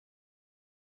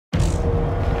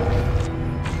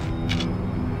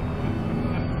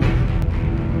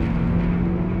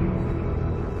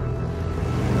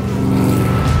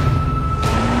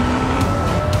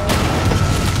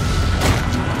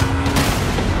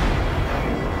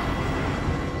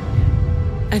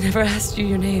I never asked you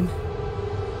your name.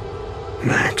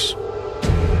 Max.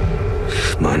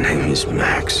 My name is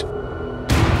Max.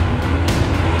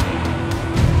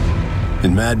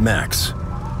 In Mad Max,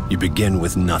 you begin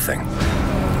with nothing.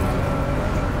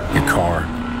 Your car,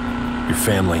 your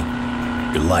family,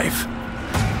 your life.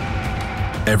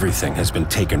 Everything has been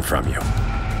taken from you.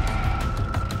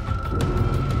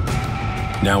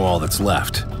 Now all that's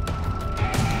left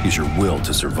is your will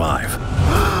to survive.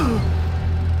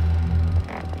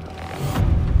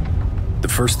 The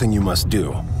first thing you must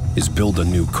do is build a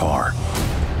new car.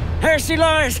 Here she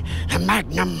lies, a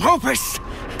magnum opus.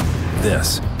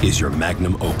 This is your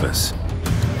magnum opus.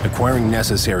 Acquiring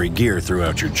necessary gear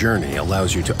throughout your journey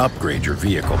allows you to upgrade your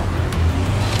vehicle.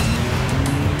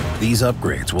 These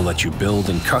upgrades will let you build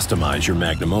and customize your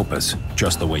magnum opus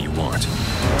just the way you want.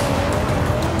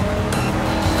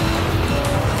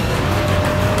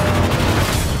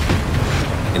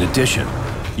 In addition,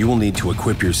 you will need to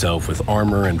equip yourself with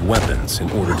armor and weapons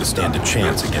in order to stand a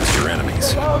chance against your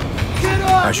enemies.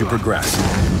 As you progress,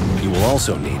 you will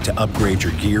also need to upgrade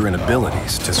your gear and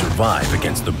abilities to survive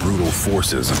against the brutal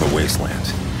forces of the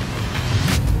wasteland.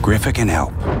 Griffer can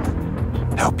help.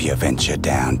 Help you venture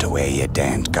down to where you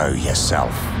daren't go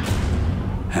yourself.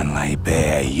 And lay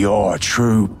bare your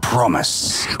true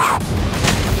promise.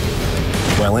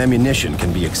 While ammunition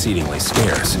can be exceedingly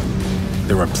scarce,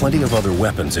 there are plenty of other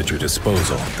weapons at your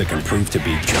disposal that can prove to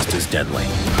be just as deadly.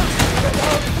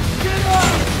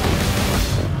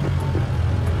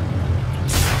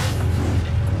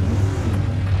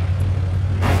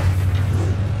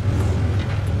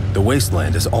 The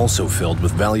wasteland is also filled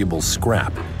with valuable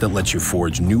scrap that lets you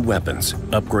forge new weapons,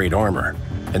 upgrade armor,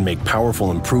 and make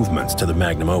powerful improvements to the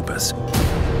magnum opus,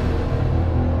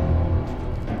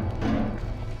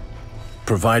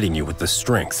 providing you with the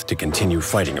strength to continue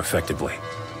fighting effectively.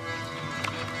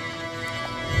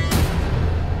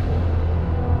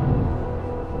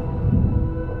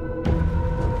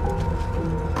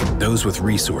 Those with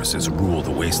resources rule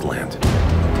the wasteland,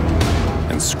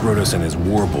 and Scrotus and his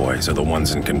war boys are the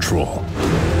ones in control.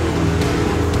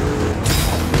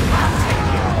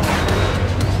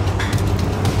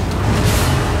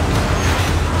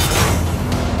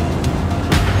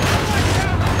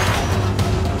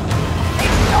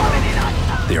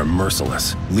 They are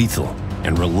merciless, lethal,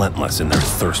 and relentless in their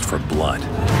thirst for blood.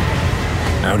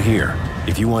 Out here,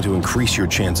 if you want to increase your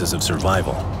chances of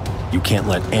survival, you can't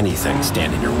let anything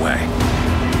stand in your way.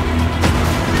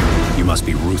 You must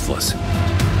be ruthless.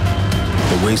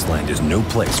 The wasteland is no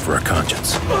place for a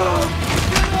conscience.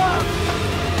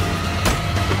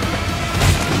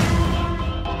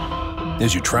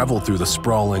 As you travel through the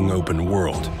sprawling open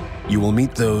world, you will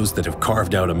meet those that have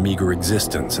carved out a meager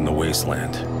existence in the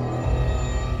wasteland.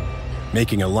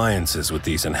 Making alliances with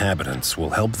these inhabitants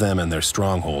will help them and their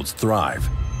strongholds thrive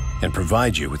and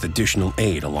provide you with additional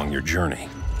aid along your journey.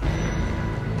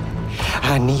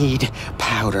 I need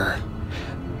powder.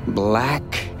 Black,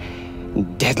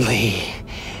 deadly,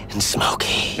 and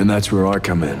smoky. And that's where I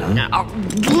come in, huh? Now,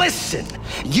 listen!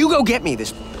 You go get me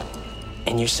this,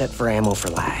 and you're set for ammo for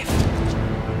life.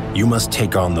 You must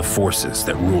take on the forces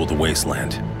that rule the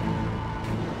wasteland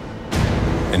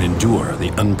and endure the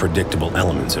unpredictable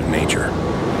elements of nature.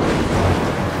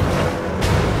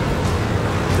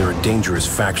 There are dangerous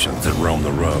factions that roam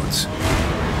the roads,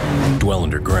 dwell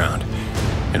underground,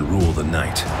 and rule the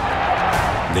night.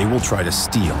 They will try to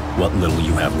steal what little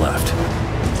you have left.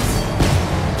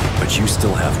 But you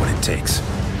still have what it takes.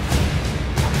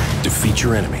 Defeat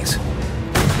your enemies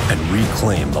and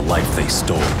reclaim the life they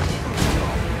stole.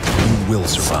 You will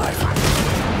survive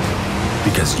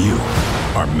because you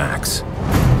are Max.